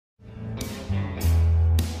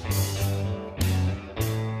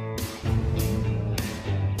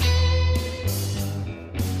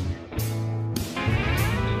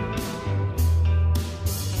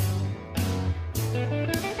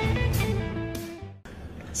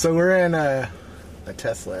So we're in a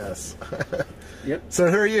Tesla S. Yep. So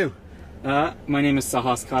who are you? My name is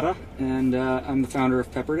Sahas Kara, and I'm the founder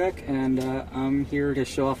of Pepperdeck, and I'm here to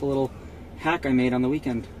show off a little hack I made on the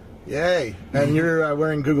weekend. Yay! And you're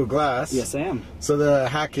wearing Google Glass. Yes, I am. So the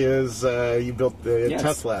hack is you built the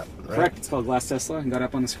Tesla app, right? Correct. It's called Glass Tesla, and got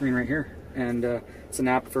up on the screen right here. And it's an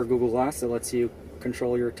app for Google Glass that lets you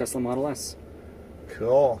control your Tesla Model S.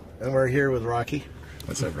 Cool. And we're here with Rocky.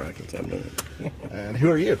 What's up, Rocky? And who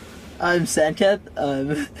are you? I'm Sanketh.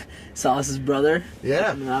 I'm Sauce's brother.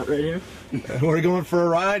 Yeah. I'm out right here. We're going for a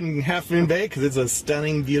ride in Half Moon Bay because it's a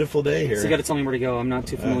stunning, beautiful day here. So you got to tell me where to go. I'm not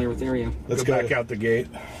too familiar with the area. Let's go back out the gate.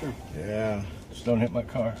 Sure. Yeah. Just don't hit my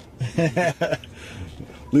car.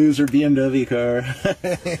 Loser BMW car.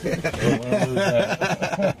 Don't want to lose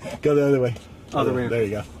that. Go the other way. Other way. There you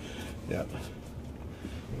go. Yep.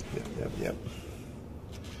 Yep.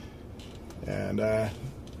 And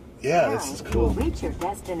yeah, this is cool. Reach your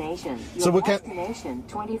destination. Your So what destination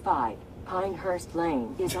 25 Pinehurst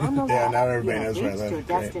Lane is on the Yeah, left. now everybody knows You where I have reached live.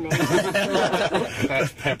 your Great. destination.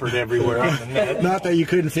 That's peppered everywhere on the net. Not that you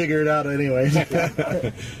couldn't figure it out anyway.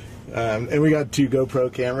 And we got 2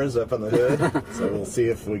 GoPro cameras up on the hood, so we'll see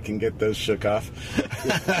if we can get those shook off,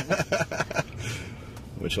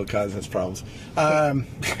 which will cause us problems.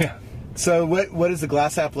 So what does the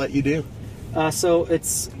Glass app let you do? So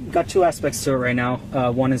it's got 2 aspects to it right now.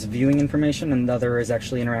 One is viewing information, and the other is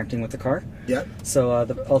actually interacting with the car. Yep. So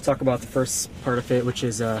I'll talk about the first part of it, which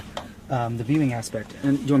is the viewing aspect.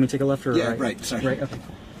 And do you want me to take a left or Yeah, right? right, sorry. Right, okay.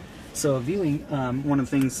 So viewing, one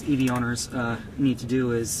of the things EV owners need to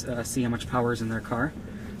do is see how much power is in their car.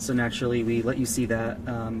 So naturally, we let you see that.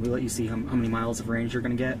 We let you see how many miles of range you're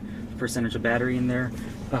going to get, the percentage of battery in there,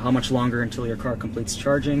 how much longer until your car completes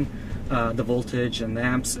charging, the voltage and the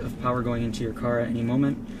amps of power going into your car at any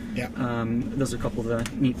moment. Yeah. Those are a couple of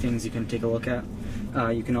the neat things you can take a look at.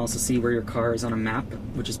 You can also see where your car is on a map,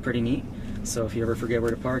 which is pretty neat. So if you ever forget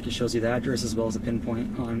where to park, it shows you the address as well as a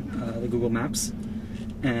pinpoint on the Google Maps.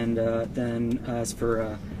 And then as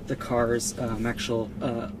for the car's actual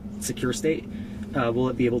secure state, will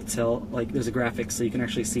it be able to tell, like there's a graphic so you can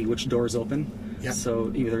actually see which door's open. Yep.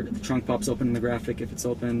 So either the trunk pops open in the graphic if it's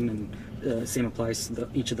open, and same applies to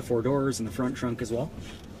each of the 4 doors and the front trunk as well.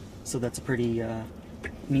 So that's a pretty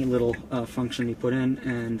neat little function you put in.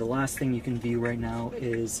 And the last thing you can view right now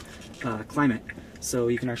is climate. So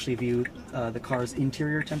you can actually view the car's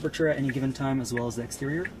interior temperature at any given time as well as the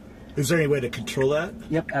exterior. Is there any way to control that?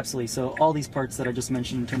 Yep, absolutely. So all these parts that I just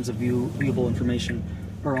mentioned in terms of viewable information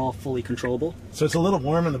are all fully controllable. So it's a little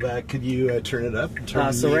warm in the back. Could you turn it up?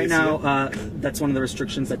 So right now, that's one of the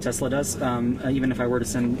restrictions that Tesla does. Even if I were to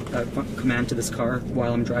send a command to this car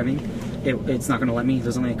while I'm driving, it's not going to let me.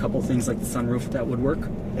 There's only a couple things like the sunroof that would work.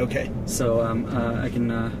 Okay. So I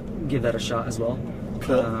can give that a shot as well.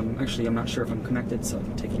 Cool. Actually, I'm not sure if I'm connected, so I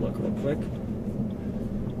can take a look real quick.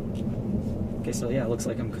 Okay, so yeah, it looks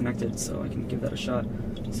like I'm connected, so I can give that a shot.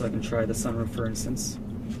 So I can try the sunroof, for instance.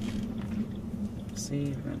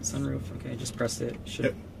 See, sunroof. Okay, just press it.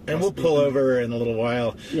 Should And we'll pull over in a little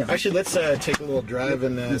while. Yeah. Actually, let's take a little drive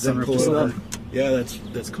and then sunroof pull just over. up. Yeah,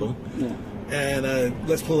 that's cool. Yeah. And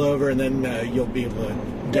let's pull over, and then you'll be able to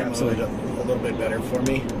demo it absolutely. a little bit better for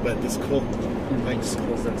me. But it's cool. Thanks.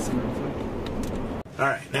 Close that sunroof. All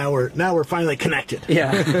right, now we're finally connected.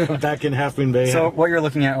 Yeah. Back in Half Moon Bay. So what you're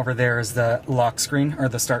looking at over there is the lock screen, or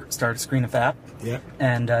the start screen of the app. Yeah.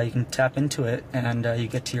 And you can tap into it, and you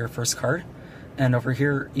get to your first card. And over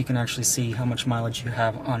here, you can actually see how much mileage you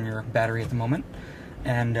have on your battery at the moment.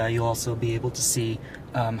 And you'll also be able to see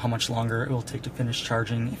how much longer it will take to finish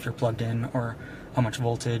charging if you're plugged in, or how much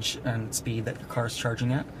voltage and speed that your car is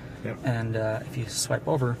charging at. Yep. And if you swipe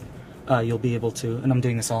over, you'll be able to, and I'm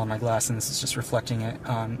doing this all on my glass, and this is just reflecting it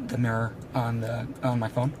on the mirror on my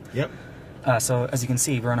phone. Yep. So as you can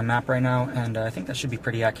see, we're on a map right now, and I think that should be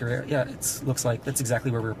pretty accurate. Yeah, it looks like that's exactly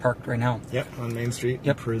where we're parked right now. Yep. On Main Street.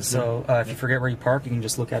 Yep. Prism. So if you forget where you park, you can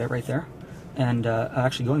just look at it right there. And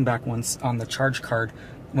actually going back once on the charge card,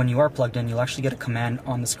 when you are plugged in, you'll actually get a command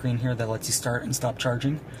on the screen here that lets you start and stop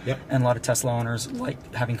charging. Yep. And a lot of Tesla owners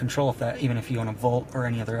like having control of that, even if you own a Volt or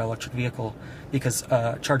any other electric vehicle, because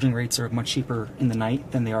charging rates are much cheaper in the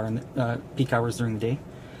night than they are in the peak hours during the day.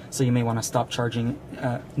 So you may want to stop charging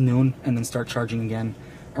at noon and then start charging again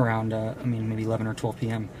around, maybe 11 or 12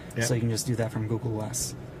 p.m. Yep. So you can just do that from Google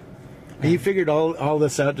Glass. And you figured all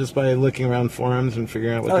this out just by looking around forums and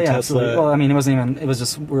figuring out what the Tesla... Absolutely. Well, it was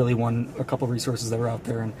just really a couple of resources that were out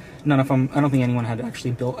there, and none of them, I don't think anyone had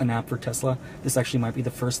actually built an app for Tesla. This actually might be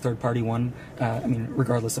the first third-party one,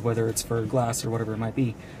 regardless of whether it's for Glass or whatever it might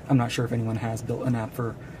be. I'm not sure if anyone has built an app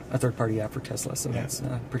for a third-party app for Tesla, so that's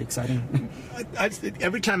pretty exciting.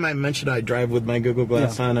 Every time I mention I drive with my Google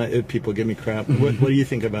Glass on, people give me crap. What do you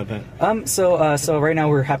think about that? So right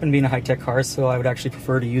now we happen to be in a high-tech car, so I would actually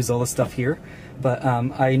prefer to use all the stuff here. But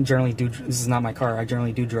I generally do. This is not my car. I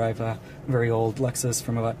generally do drive a very old Lexus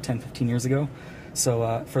from about 10-15 years ago.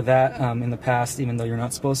 So for that, in the past, even though you're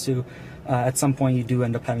not supposed to, at some point you do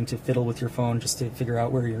end up having to fiddle with your phone just to figure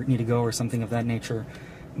out where you need to go or something of that nature.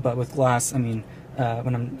 But with Glass, I mean,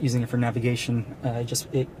 when I'm using it for navigation,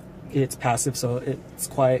 it's passive, so it's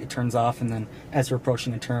quiet, it turns off, and then as you're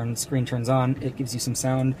approaching a turn, the screen turns on, it gives you some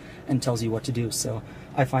sound and tells you what to do. So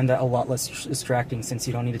I find that a lot less distracting, since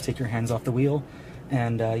you don't need to take your hands off the wheel,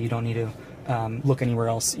 and you don't need to look anywhere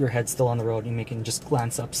else. Your head's still on the road, and you can just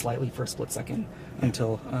glance up slightly for a split second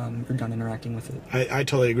until you're done interacting with it. I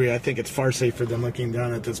totally agree. I think it's far safer than looking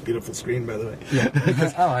down at this beautiful screen, by the way. Yeah.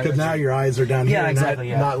 Because now your eyes are down here,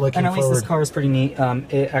 exactly, not looking and at least forward. this car is pretty neat.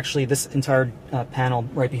 This entire panel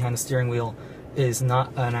right behind the steering wheel is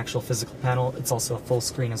not an actual physical panel. It's also a full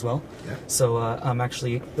screen as well. Yeah. So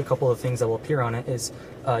actually, a couple of things that will appear on it is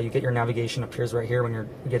you get your navigation appears right here when you're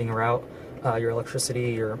getting a route, your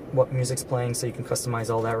electricity, your what music's playing, so you can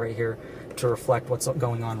customize all that right here to reflect what's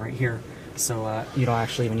going on right here. So you don't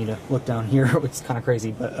actually even need to look down here, which is kind of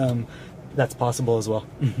crazy, but that's possible as well.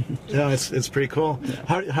 Yeah, it's pretty cool.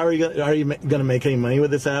 Yeah. How are you going to make any money with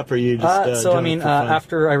this app, or are you just so I mean,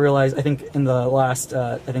 after I realized, I think in the last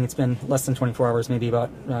I think it's been less than 24 hours, maybe about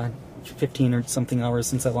 15 or something hours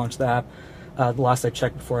since I launched the app. The last I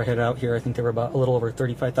checked before I headed out here, I think there were about a little over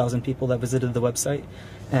 35,000 people that visited the website,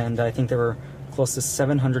 and I think there were close to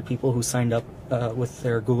 700 people who signed up with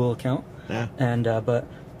their Google account. Yeah. And but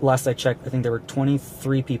last I checked, I think there were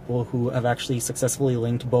 23 people who have actually successfully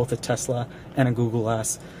linked both a Tesla and a Google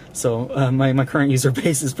Glass. So my current user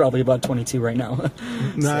base is probably about 22 right now.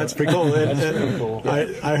 No, that's pretty cool. That's pretty cool.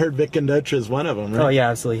 I heard Vic Condocha is one of them, right? Oh yeah,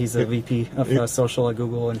 absolutely. He's a VP of social at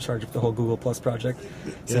Google, in charge of the whole Google Plus project.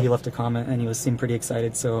 So he left a comment, and he seemed pretty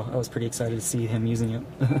excited. So I was pretty excited to see him using it.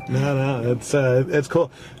 No, it's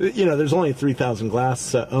cool. You know, there's only 3,000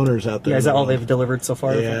 Glass owners out there. Yeah, is that all they've delivered so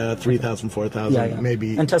far? Yeah, 3,000, 4,000,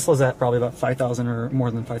 maybe. And Tesla's at probably about 5,000 or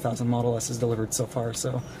more than 5,000 Model S is delivered so far.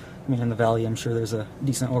 So, I mean, in the Valley, I'm sure there's a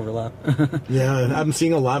decent overlap. Yeah, I'm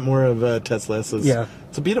seeing a lot more of Tesla S's. Yeah.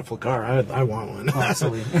 It's a beautiful car. I want one. Oh,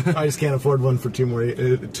 absolutely. I just can't afford one for 2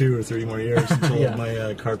 or 3 more years until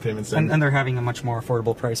my car payments end. And they're having a much more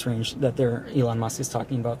affordable price range that Elon Musk is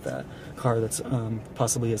talking about, that car that's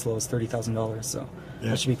possibly as low as $30,000. So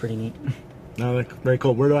that should be pretty neat. No, very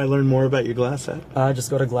cool. Where do I learn more about your Glass app?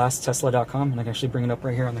 Just go to glasstesla.com, and I can actually bring it up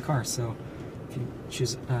right here on the car. So if you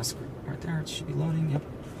choose right there, it should be loading. Yep.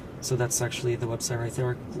 So that's actually the website right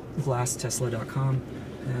there, glasstesla.com.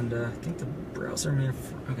 And I think the browser may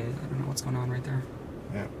have... Okay, I don't know what's going on right there.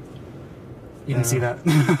 Yeah. You can see that.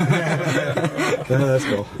 No, that's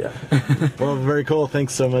cool. Yeah. Well, very cool.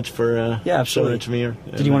 Thanks so much for showing it to me.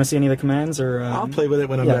 Did you want to see any of the commands? Or I'll play with it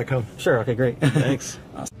when I'm back home. Sure, okay, great. Thanks.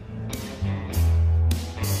 Awesome.